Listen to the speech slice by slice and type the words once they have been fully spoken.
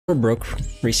broke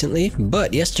recently,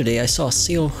 but yesterday I saw a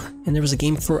sale and there was a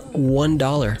game for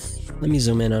 $1. Let me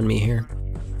zoom in on me here.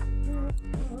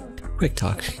 Quick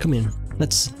talk, come in.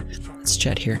 Let's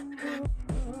chat here.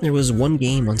 There was one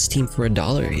game on Steam for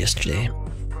 $1 yesterday,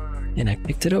 and I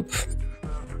picked it up.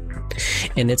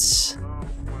 And it's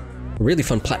a really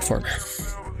fun platform.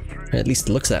 At least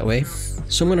it looks that way.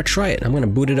 So I'm gonna try it. I'm gonna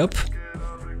boot it up.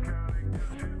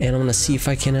 And I'm gonna see if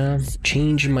I can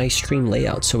change my stream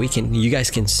layout so you guys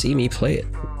can see me play it.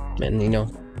 And you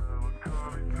know,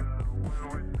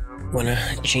 wanna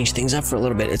change things up for a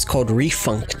little bit. It's called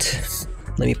Refunct.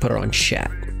 Let me put it on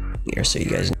chat here so you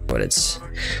guys know what it's.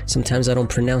 Sometimes I don't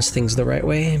pronounce things the right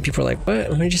way and people are like,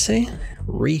 what did you say?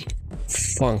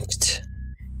 Refunct.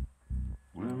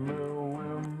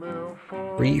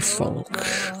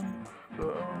 Refunk.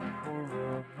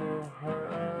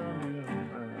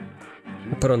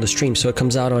 I put on the stream so it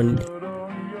comes out on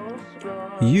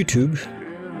YouTube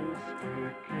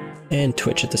and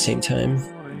Twitch at the same time.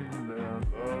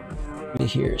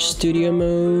 Here, studio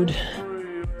mode.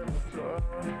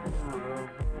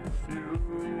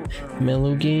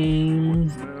 Mellow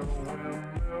game.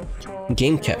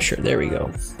 Game capture, there we go.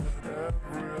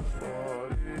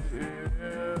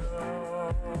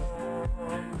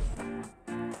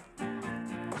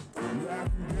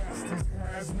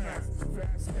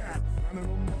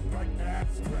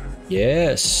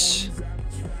 Yes.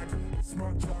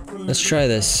 Let's try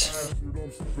this.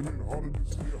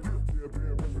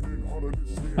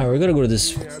 Alright, we're gonna go to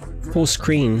this full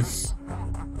screen.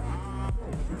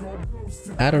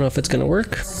 I don't know if it's gonna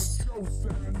work.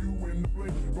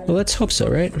 Well, let's hope so,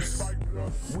 right?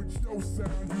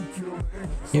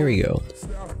 Here we go.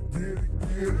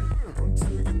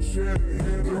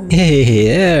 Hey,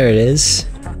 there it is.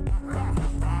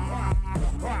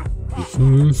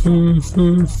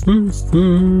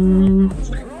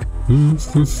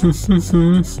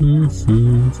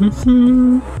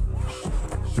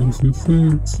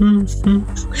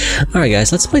 Alright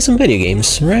guys, let's play some video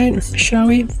games, right? Shall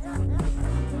we?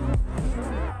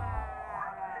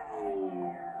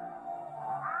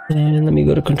 And let me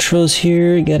go to controls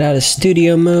here, get out of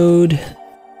studio mode.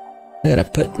 I gotta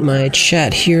put my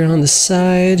chat here on the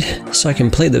side so I can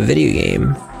play the video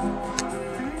game.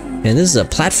 And this is a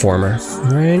platformer,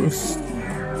 right?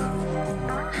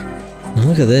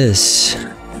 Look at this.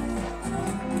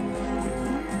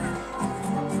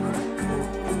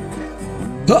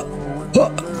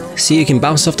 See, you can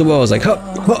bounce off the walls like,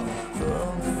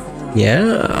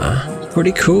 yeah,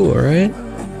 pretty cool, right?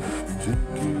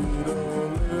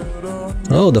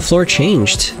 Oh, the floor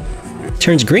changed.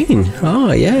 Turns green.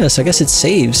 Oh, yes, I guess it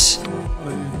saves.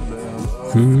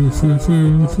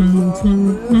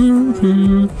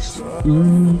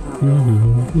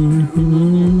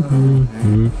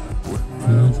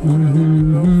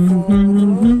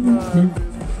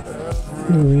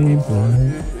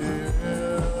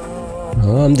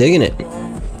 Oh, I'm digging it.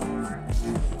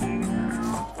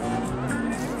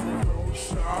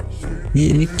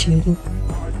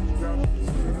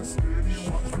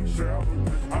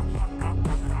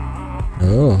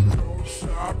 Oh,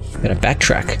 gotta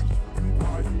backtrack.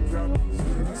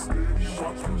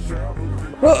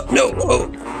 Oh no!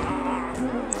 Oh.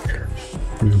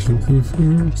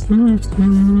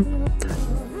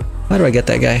 How do I get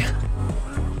that guy?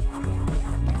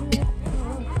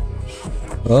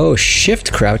 Oh,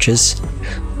 shift crouches.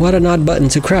 What an odd button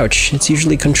to crouch. It's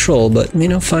usually control, but you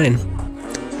know, fine.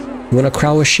 You wanna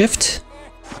crawl with shift?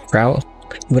 Crawl.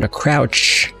 You wanna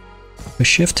crouch with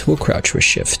shift? We'll crouch with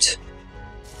shift.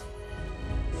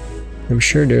 I'm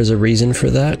sure there's a reason for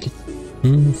that.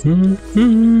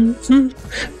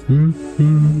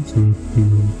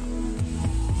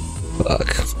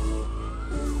 Fuck.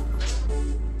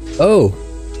 Oh!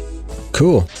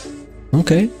 Cool.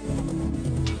 Okay.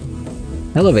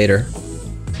 Elevator.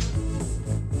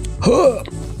 Huh!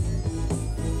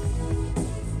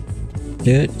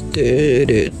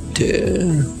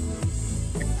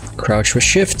 Crouch with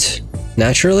shift.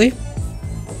 Naturally.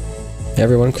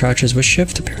 Everyone crouches with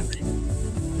shift, apparently.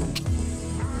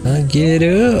 I get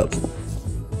up.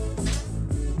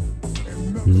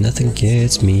 Nothing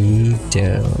gets me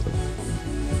down.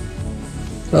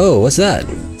 Oh, what's that?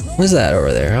 What's that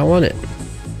over there? I want it.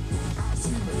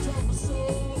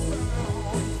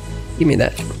 Give me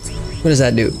that. What does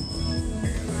that do?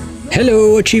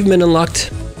 Hello, achievement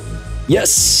unlocked.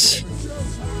 Yes.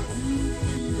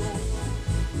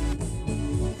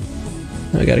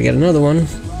 I gotta get another one.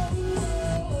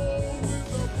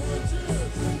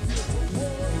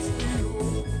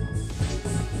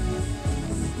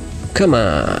 Come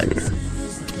on.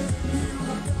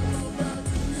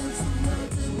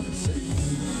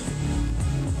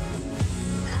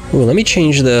 Ooh, let me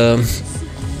change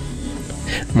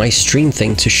my stream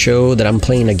thing to show that I'm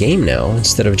playing a game now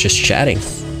instead of just chatting,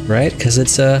 right? Because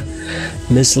it's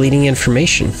misleading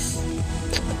information.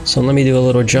 So let me do a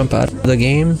little jump out of the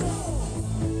game.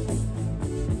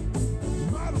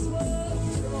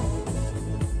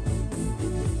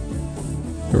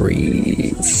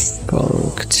 Refunct.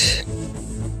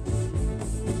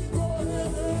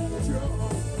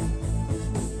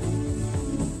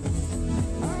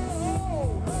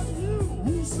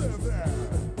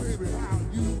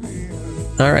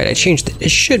 Alright, I changed it. It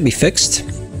should be fixed.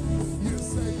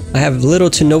 I have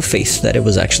little to no faith that it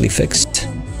was actually fixed.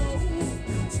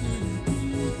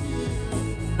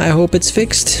 I hope it's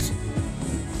fixed.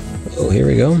 Oh, here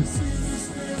we go.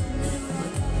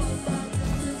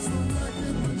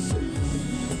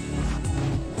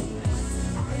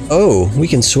 Oh, we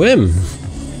can swim.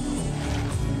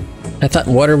 I thought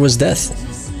water was death.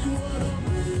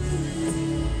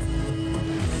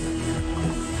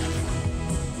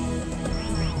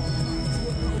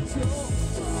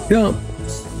 Jump.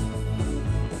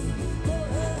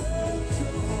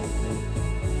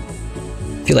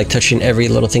 I feel like touching every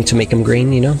little thing to make him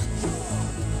green, you know?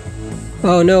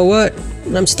 Oh no, what?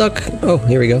 I'm stuck. Oh,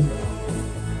 here we go.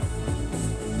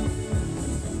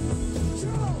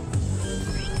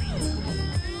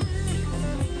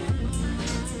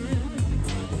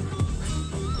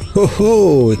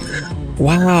 Oh,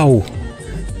 wow.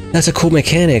 That's a cool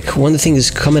mechanic. One of the things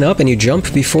is coming up and you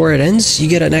jump before it ends, you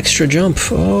get an extra jump.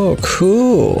 Oh,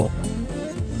 cool.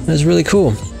 That's really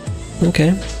cool.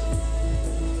 Okay.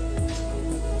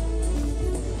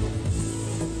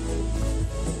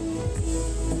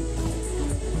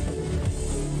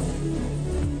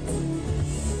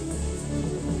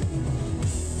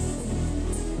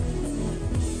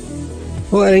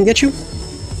 Oh, I didn't get you?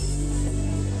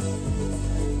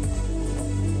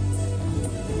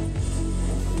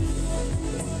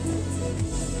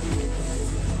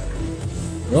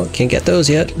 Oh, can't get those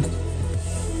yet.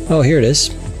 Oh, here it is.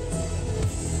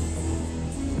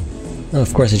 Oh,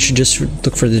 of course, I should just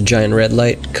look for the giant red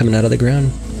light coming out of the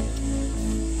ground.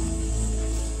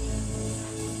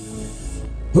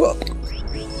 Whoa.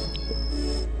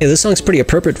 Hey, this song's pretty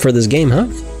appropriate for this game, huh?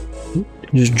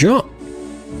 Just jump.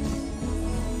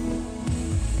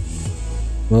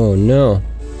 Oh, no.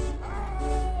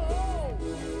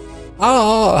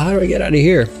 Oh, how do I get out of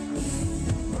here?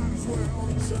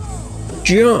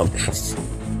 Jump!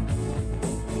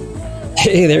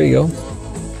 Hey, there you go.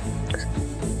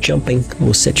 Jumping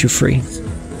will set you free.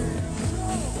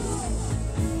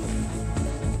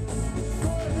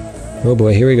 Oh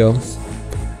boy, here we go.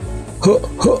 Huh,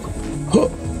 huh, huh,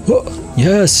 huh.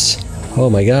 Yes! Oh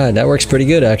my god, that works pretty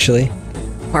good actually.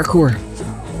 Parkour.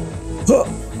 Huh,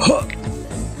 huh.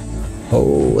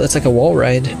 Oh, that's like a wall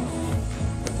ride.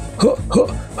 Huh, huh,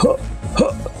 huh,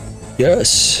 huh.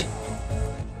 Yes!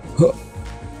 Huh.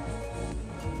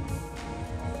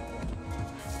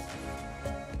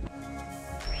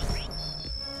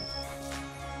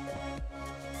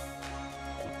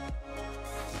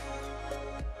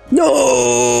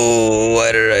 No!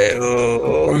 Why did I?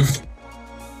 Oh.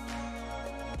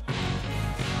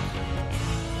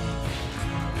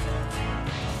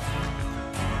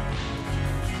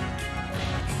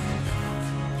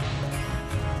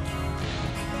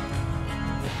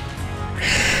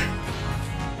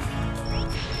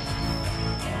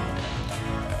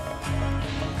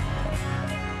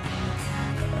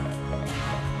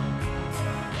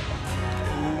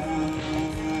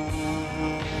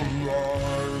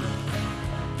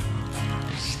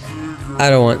 I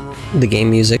don't want the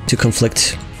game music to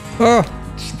conflict. Oh!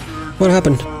 What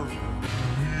happened?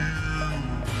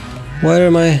 Why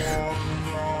did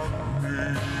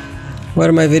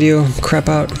my video crap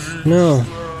out? No.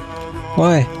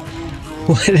 Why?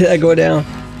 Why did I go down?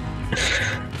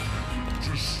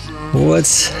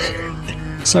 What's...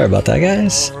 Sorry about that,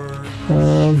 guys.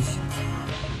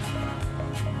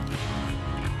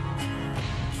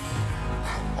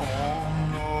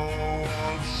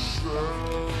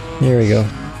 Here we go.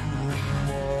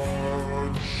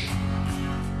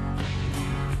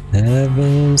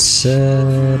 Haven't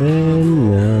said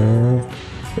enough.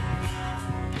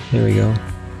 Here we go.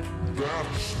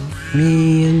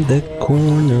 Me in the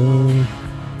corner.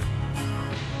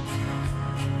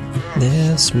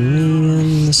 That's me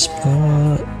in the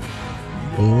spotlight.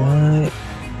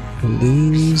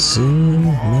 Losing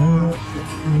my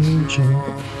joy.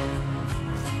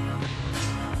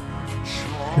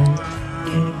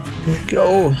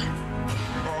 Go.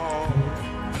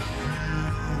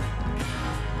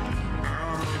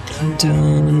 I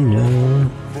don't know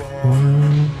what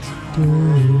I'm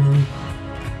doing.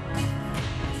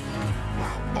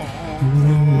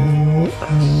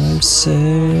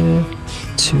 said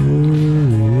to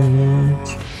me,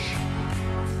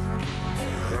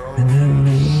 and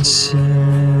I said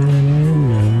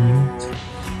no.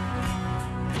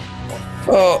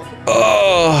 Oh,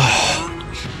 oh!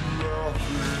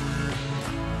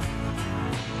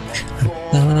 I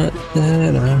thought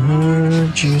that I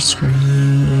heard you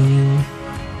scream.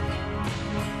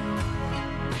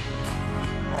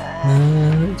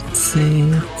 I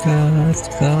think I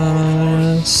thought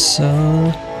I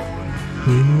saw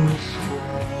you.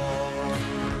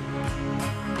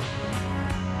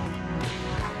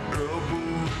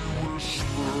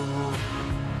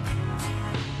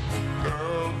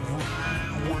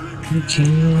 You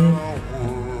can't.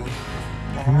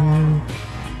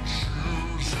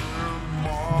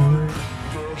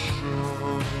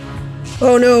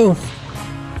 Oh no!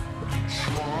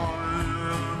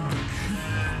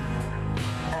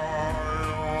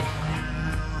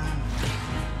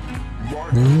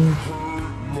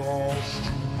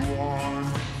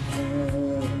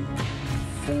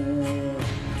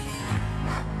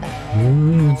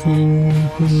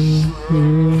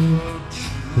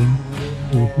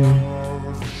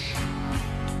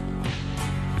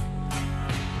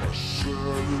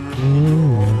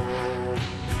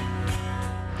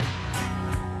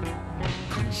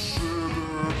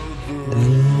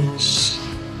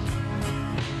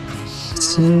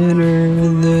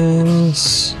 Consider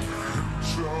this.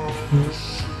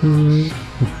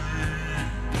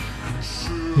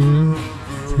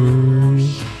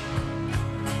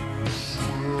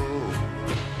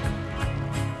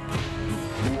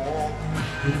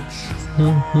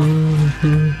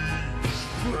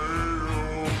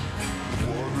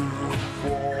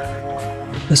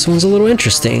 This one's a little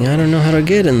interesting. I don't know how to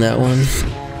get in that one.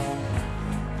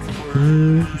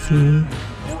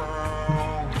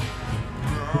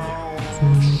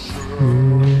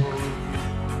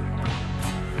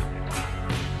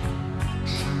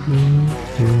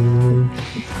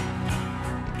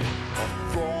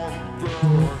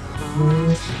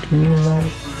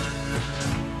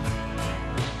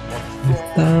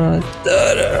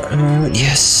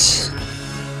 Yes.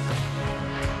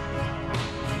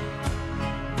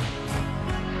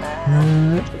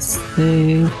 I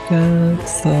think I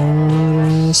thought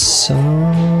I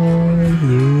saw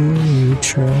you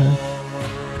try.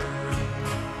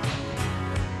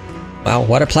 Wow,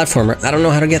 water platformer. I don't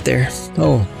know how to get there.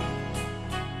 Oh,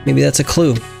 maybe that's a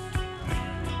clue.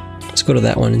 Let's go to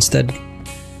that one instead.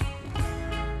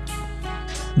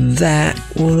 That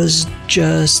was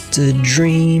just a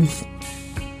dream.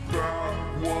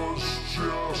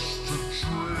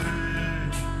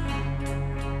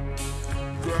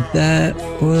 That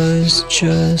was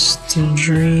just a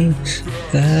dream.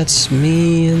 That's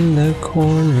me in the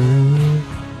corner.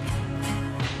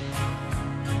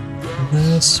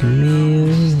 That's me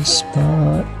in the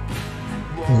spotlight.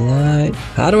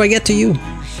 How do I get to you?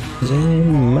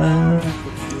 In my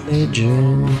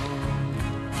religion.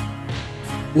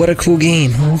 What a cool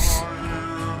game, huh?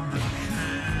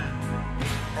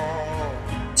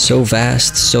 So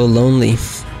vast, so lonely.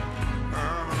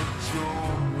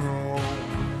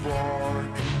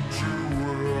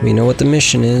 We know what the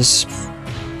mission is.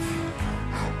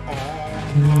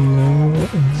 No.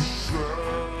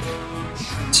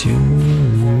 To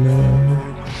know.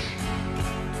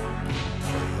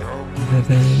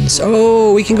 Heavens.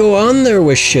 Oh, we can go on there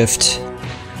with shift.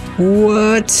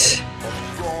 What?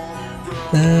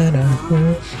 That I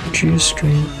heard you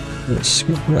scream.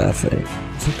 Laughing.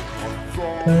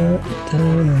 That I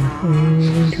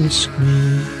heard you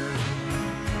scream.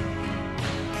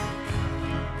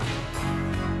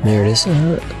 There it is. I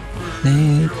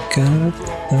think I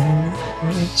thought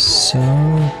I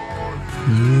saw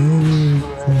you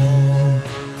go.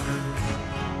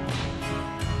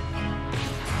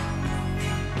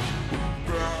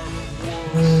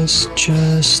 It was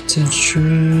just a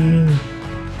dream.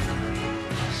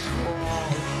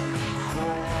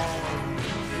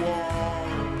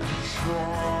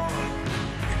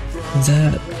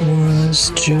 That was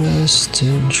just a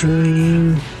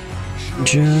dream.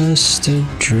 Just a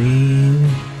dream,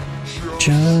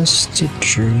 just a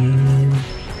dream.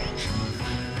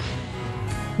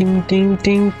 Ding ding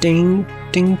ding ding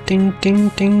ding ding ding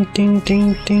ding ding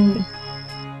ding ding.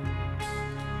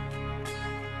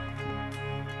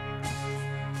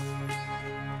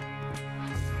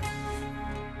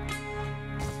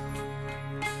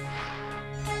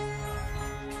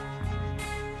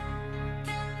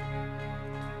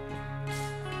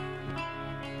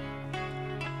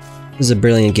 This is a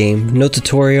brilliant game. No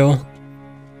tutorial,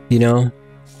 you know?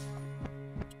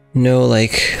 No,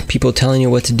 like, people telling you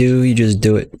what to do, you just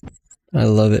do it. I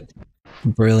love it.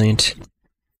 Brilliant.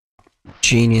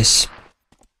 Genius.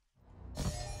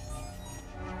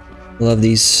 Love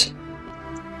these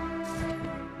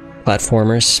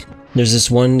platformers. There's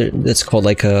this one that's called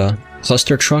like a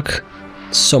cluster truck.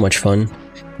 So much fun.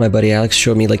 My buddy Alex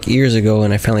showed me like years ago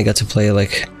and I finally got to play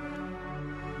like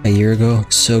a year ago.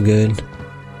 So good.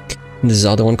 And this is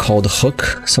the other one called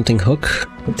Hook. Something Hook.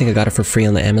 I think I got it for free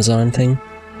on the Amazon thing.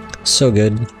 So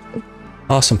good.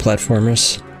 Awesome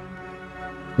platformers.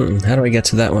 How do I get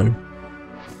to that one?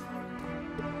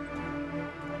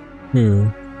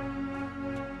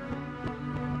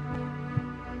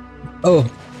 Oh!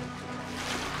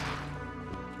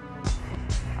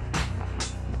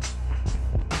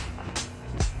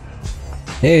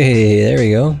 Hey, there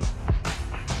we go.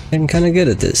 I'm kinda good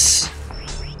at this.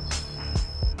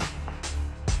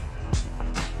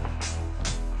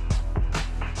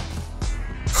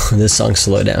 This song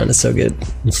slow down, it's so good.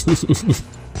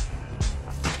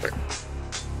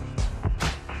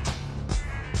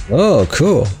 Oh,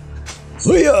 cool.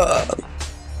 Hoo-yah!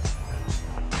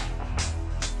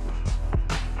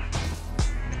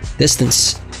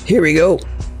 Distance. Here we go.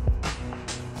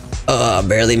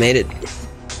 Barely made it.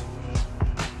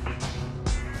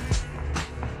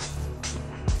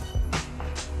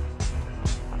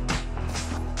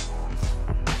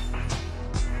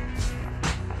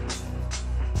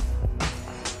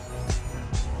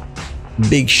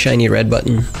 Big shiny red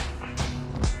button.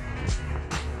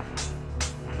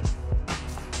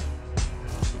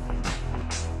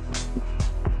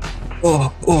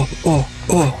 Oh, oh, oh,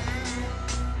 oh.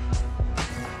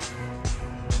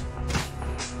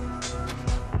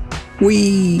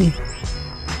 Whee!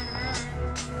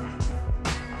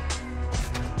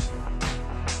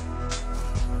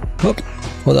 Oh,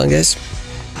 hold on, guys.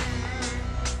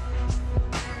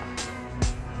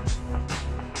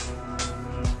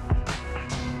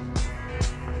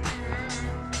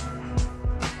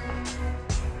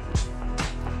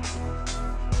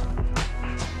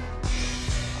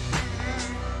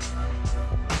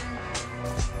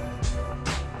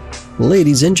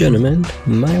 Ladies and gentlemen,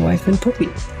 my wife and puppy.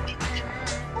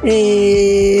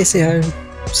 Hey, say hi.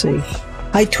 Say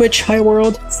hi, Twitch. Hi,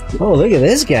 world. Oh, look at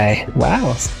this guy.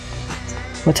 Wow.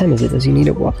 What time is it? Does he need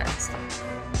a walk?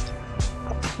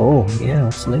 Oh, yeah,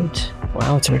 it's late.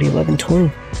 Wow, it's already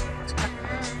 11:20.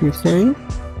 You're saying?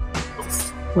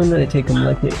 When did I take him?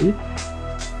 Like at 8?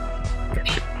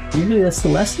 Usually that's the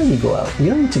last time you go out.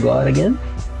 You don't need to go out again.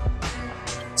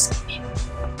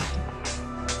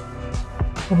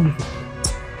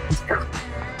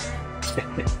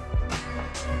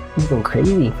 He's going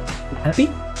crazy. Happy?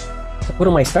 I put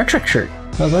on my Star Trek shirt.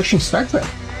 I was watching Star Trek.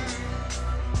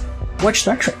 Watch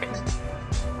Star Trek.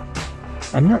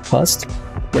 I'm not paused.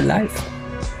 We're live.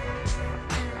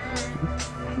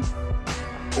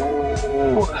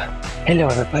 Oh. Hello,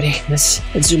 everybody. Let's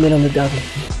zoom in on the dog.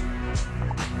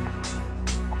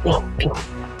 Oh.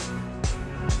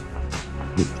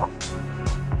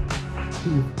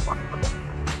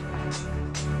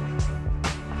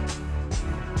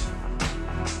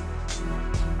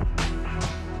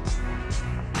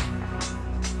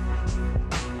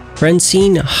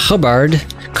 Francine Hubbard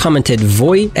commented,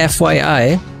 Voy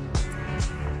FYI.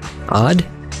 Odd.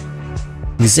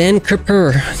 Xan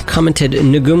Kerper commented,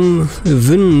 Nugum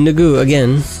Vun Nugu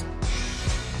again.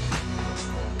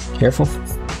 Careful.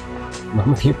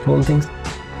 Mama, you're pulling things.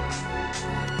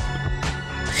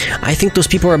 I think those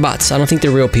people are bots. I don't think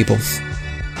they're real people.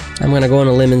 I'm gonna go on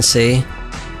a limb and say,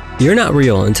 you're not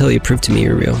real until you prove to me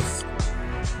you're real.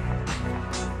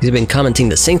 He's been commenting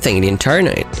the same thing the entire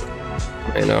night.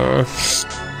 I know.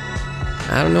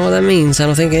 I don't know what that means. I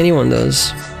don't think anyone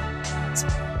does.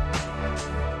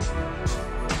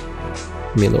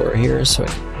 Let me lower here so I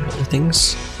can hear other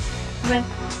things. Bye.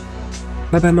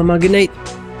 Bye-bye, Mama. Good night.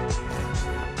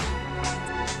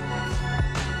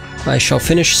 I shall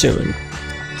finish soon.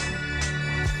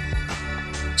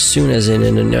 Soon as in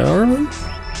an hour?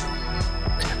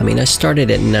 I mean, I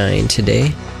started at 9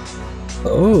 today.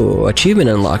 Oh, achievement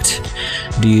unlocked.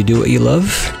 Do you do what you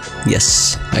love?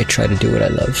 Yes, I try to do what I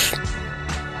love.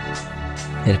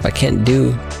 And if I can't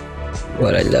do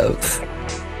what I love,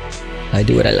 I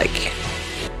do what I like.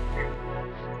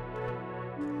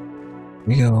 Here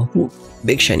we go. Ooh,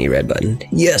 big shiny red button.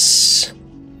 Yes!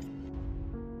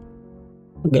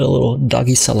 I got a little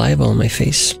doggy saliva on my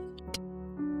face.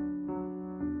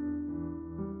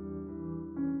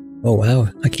 Oh wow,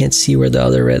 I can't see where the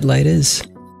other red light is.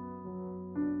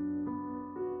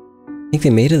 I think they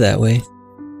made it that way.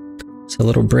 It's a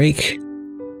little break.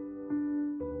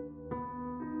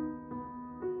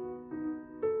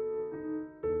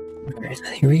 Alright,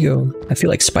 here we go. I feel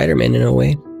like Spider-Man in a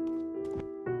way.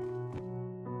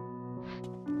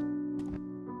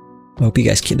 I hope you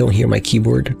guys don't hear my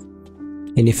keyboard.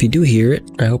 And if you do hear it,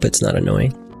 I hope it's not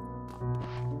annoying.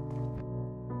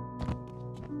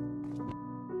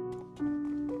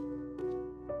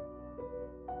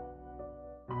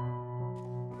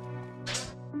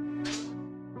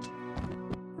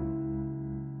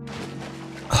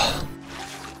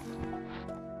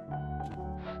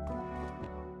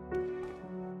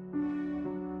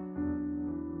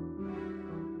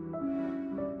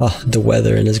 Oh, the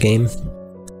weather in this game.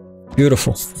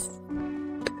 Beautiful.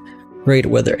 Great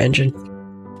weather engine.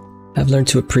 I've learned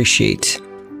to appreciate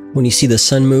when you see the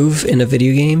sun move in a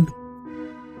video game.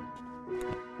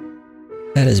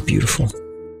 That is beautiful.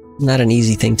 Not an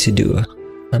easy thing to do,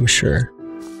 I'm sure.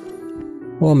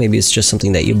 Well, maybe it's just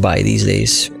something that you buy these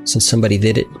days. Since somebody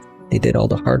did it, they did all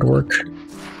the hard work.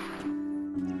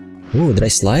 Oh, did I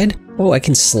slide? Oh, I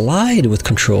can slide with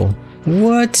control.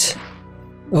 What?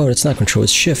 Oh, it's not control,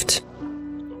 it's shift.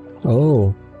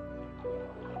 Oh.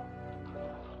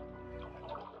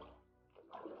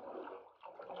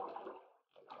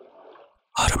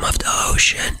 Bottom of the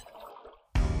ocean.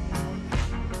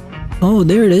 Oh,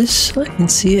 there it is. I can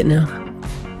see it now.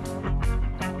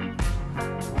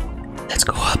 Let's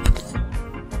go up.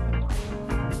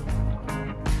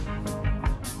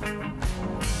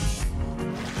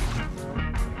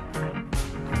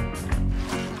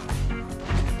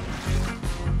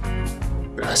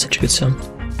 That's such a good song.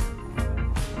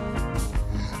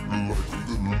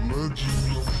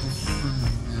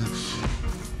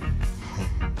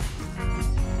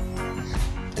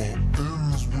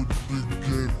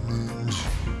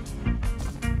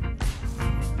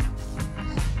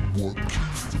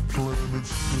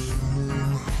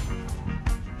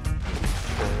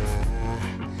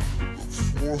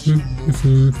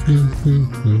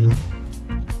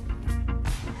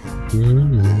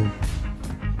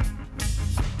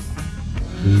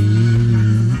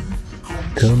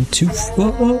 Come too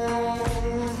far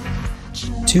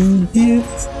to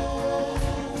give.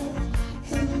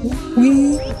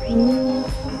 We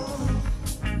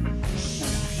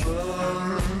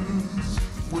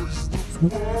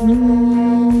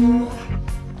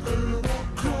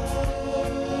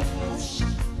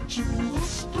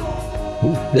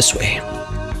this way.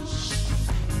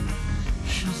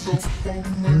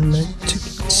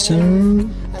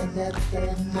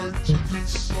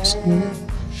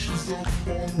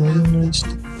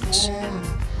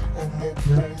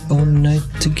 All night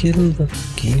to get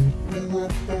lucky.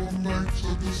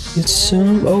 It's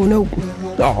some. Oh no!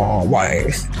 Oh,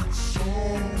 why?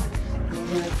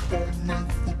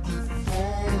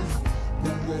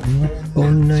 All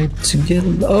night to get.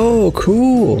 Oh,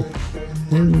 cool!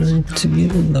 All night to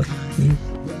get lucky.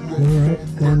 We're up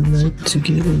all night to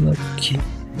get lucky.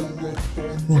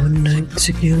 One night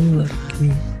to get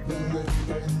lucky.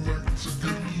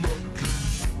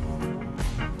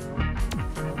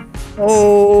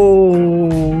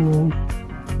 Oh!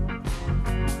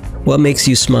 What makes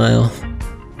you smile?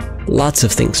 Lots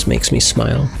of things makes me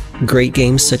smile. Great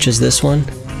games such as this one.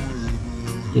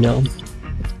 You know,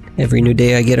 every new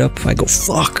day I get up, I go,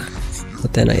 fuck!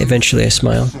 But then eventually I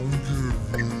smile.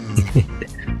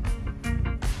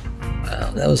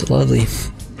 Wow, that was lovely.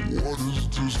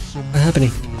 What's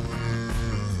happening?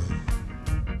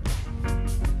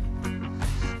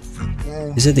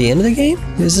 Is it the end of the game?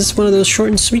 Is this one of those short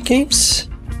and sweet games?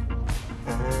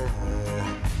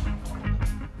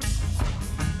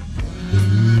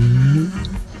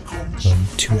 Come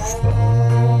too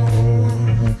far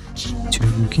to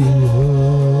give up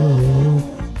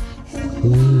who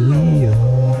we are.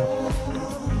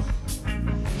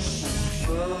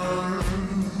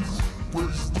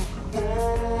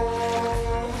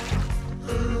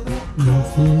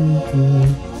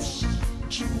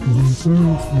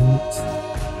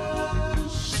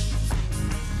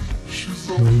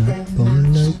 All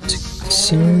night to get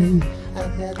sun,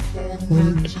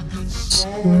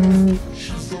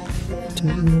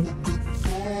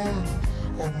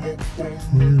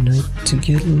 all night to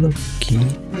get lucky.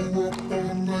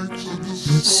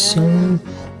 The sun,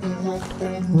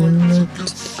 all night to get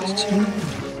sun,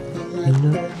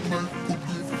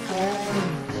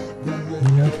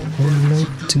 all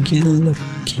night to get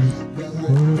lucky.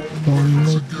 All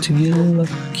night to get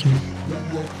lucky.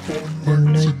 One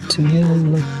night to get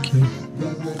lucky.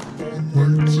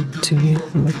 One night to get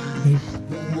lucky.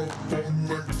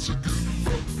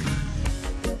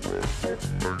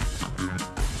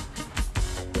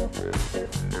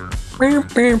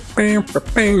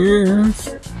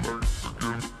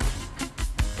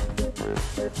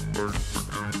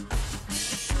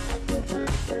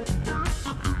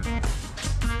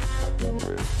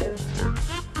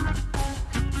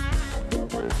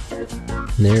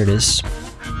 There it is.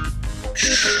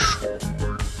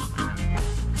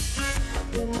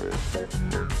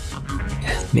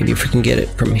 Maybe if we can get it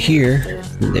from here,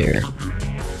 there.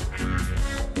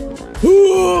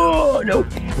 Oh, nope.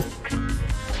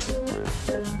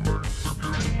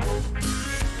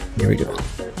 Here we go.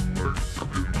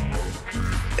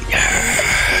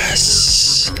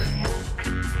 Yes.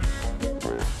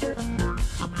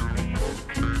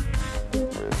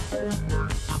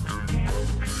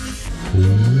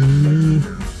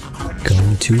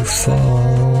 Gone too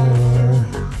far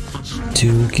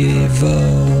to give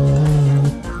up.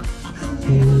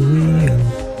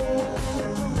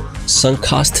 Sunk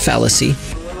cost fallacy.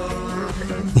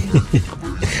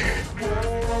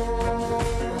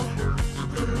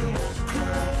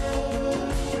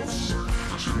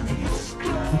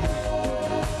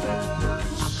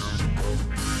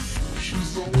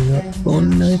 Up all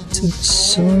night to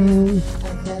some.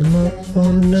 I'm up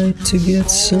all night to get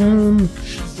some.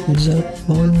 He's up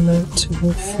all night to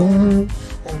have fun.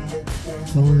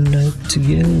 All night to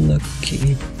get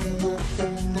lucky.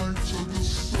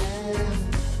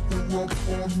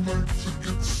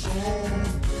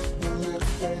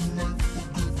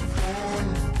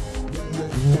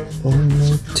 All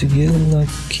night to get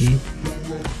lucky.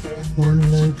 All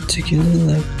night to get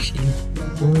lucky.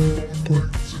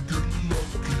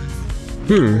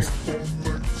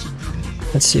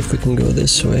 Let's see if we can go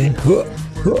this way.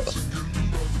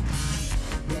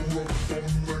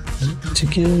 To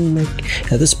get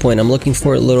lucky. At this point, I'm looking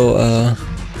for a little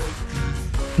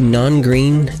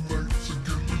non-green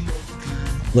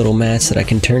little mats that I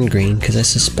can turn green, because I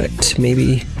suspect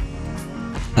maybe,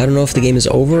 I don't know if the game is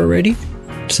over already,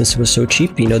 since it was so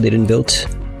cheap. You know, they didn't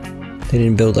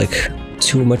build like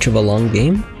too much of a long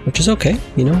game, which is okay,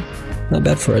 you know, not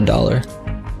bad for $1.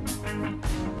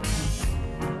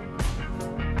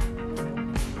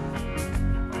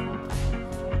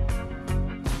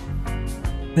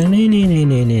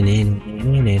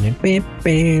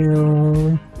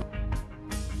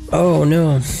 Oh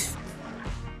no,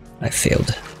 I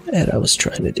failed at what I was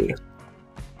trying to do.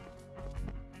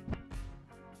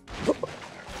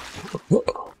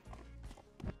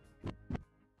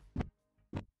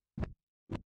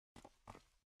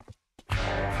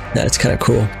 That's kind of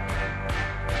cool.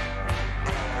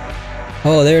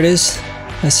 Oh, there it is.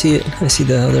 I see it. I see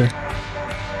the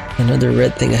another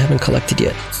red thing I haven't collected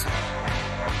yet.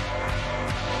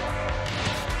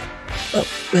 Up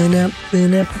and up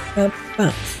and up, up,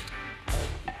 up.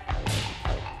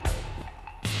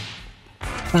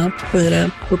 Bump and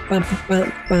up, bump,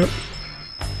 bump, bump.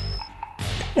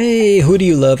 Hey, who do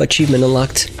you love? Achievement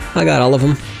unlocked. I got all of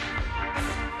them.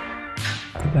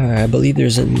 Alright, I believe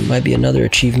might be another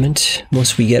achievement.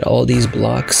 Once we get all these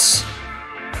blocks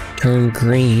turn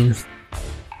green.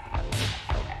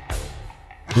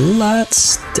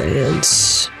 Let's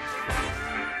dance.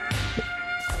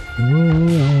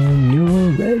 On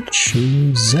your red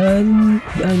shoes and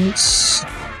dance.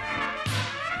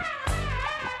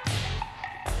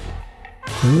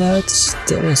 Let's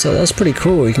dance. So that's pretty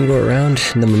cool. You can go around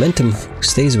and the momentum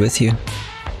stays with you.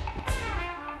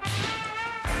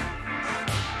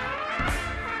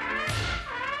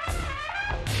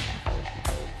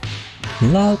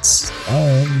 Let's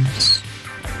dance.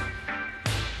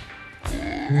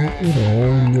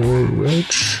 On your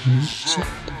red shoes.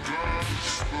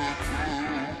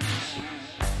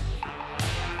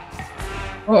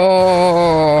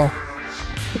 Oh,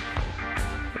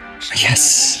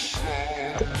 yes.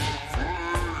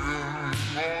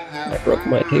 I broke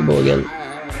my table again.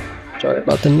 Sorry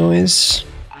about the noise.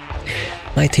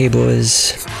 My table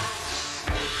is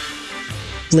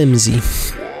flimsy.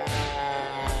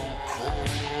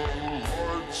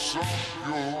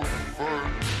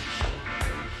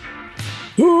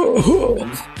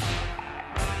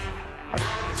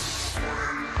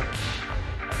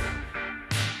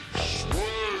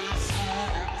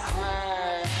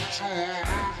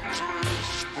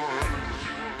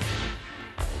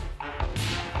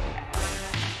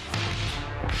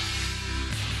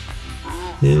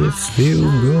 If you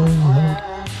go on.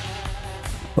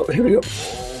 Oh, here we go.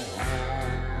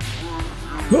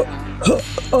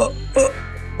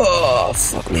 Oh,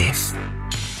 fuck me.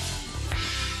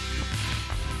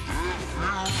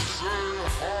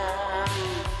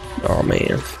 Oh,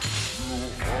 man.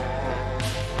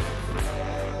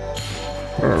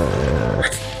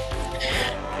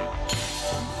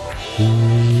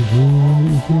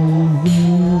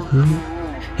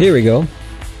 Here we go.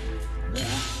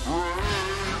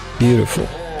 Beautiful.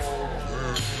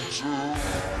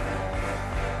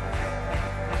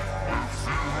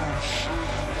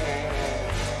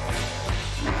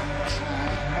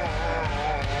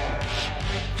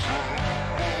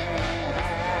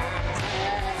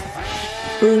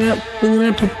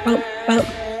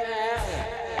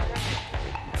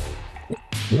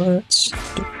 Let's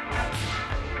do.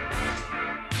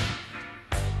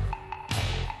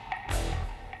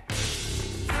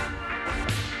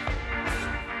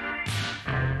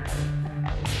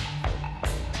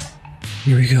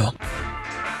 Here we go.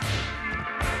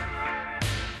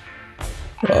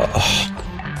 Oh.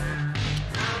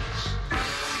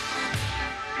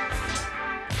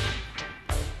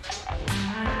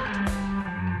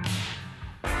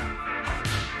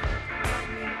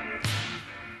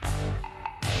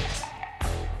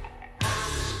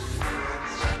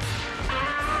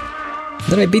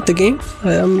 Did I beat the game?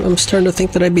 I'm starting to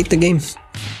think that I beat the game.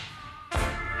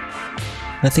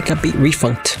 I think I beat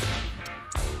Refunct.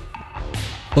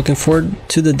 Looking forward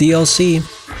to the DLC.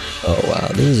 Oh wow,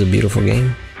 this is a beautiful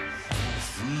game.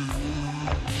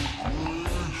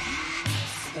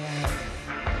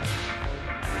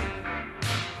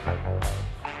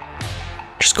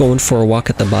 Just going for a walk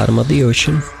at the bottom of the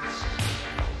ocean.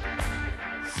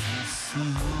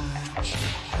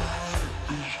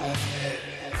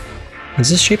 Is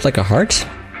this shaped like a heart?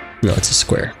 No, it's a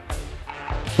square.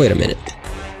 Wait a minute.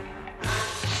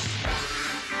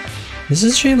 This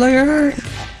is shaped like a heart?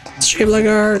 It's shaped like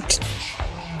a heart.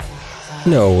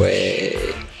 No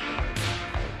way.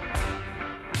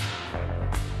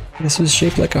 This was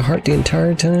shaped like a heart the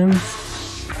entire time?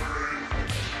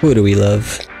 Who do we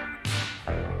love?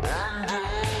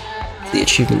 The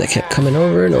achievement that kept coming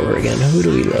over and over again. Who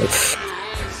do we love?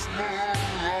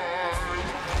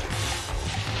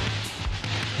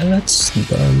 Let's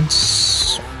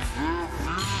dance.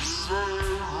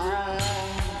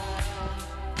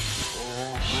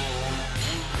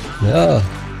 Oh.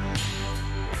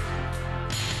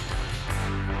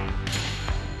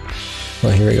 Oh,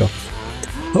 here we go.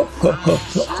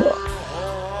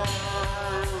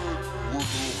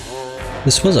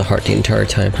 This was a heart the entire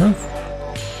time, huh?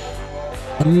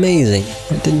 Amazing.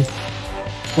 It didn't.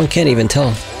 One can't even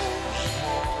tell.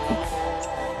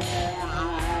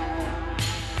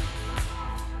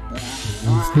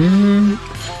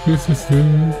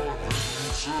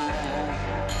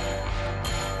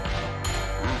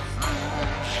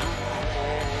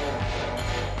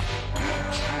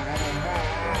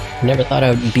 Never thought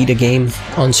I would beat a game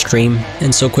on stream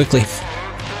and so quickly.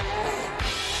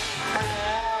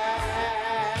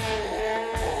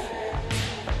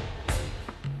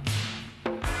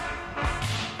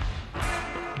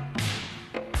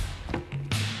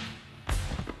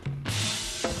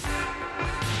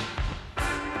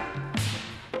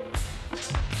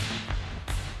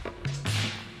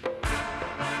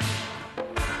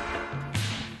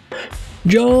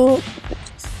 Jump!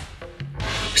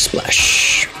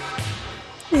 Splash!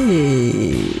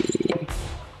 Hey.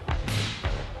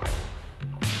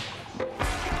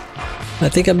 I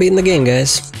think I'm beating the game,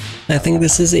 guys. I think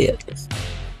this is it.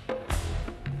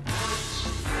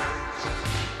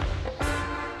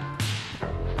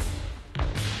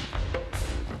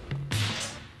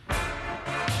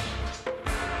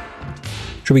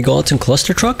 Should we go out to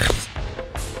Cluster Truck?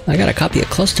 I got a copy of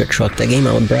Cluster Truck, that game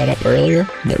I brought up earlier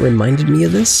that reminded me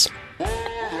of this.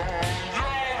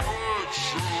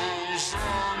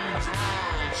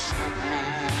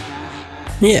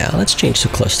 Yeah, let's change to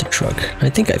Cluster Truck. I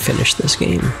think I finished this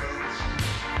game.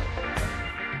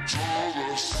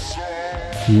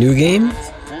 New game?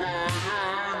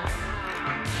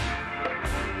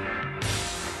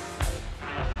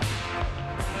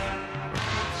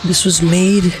 This was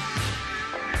made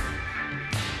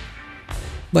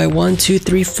by 1, 2,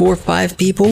 3, 4, 5 people.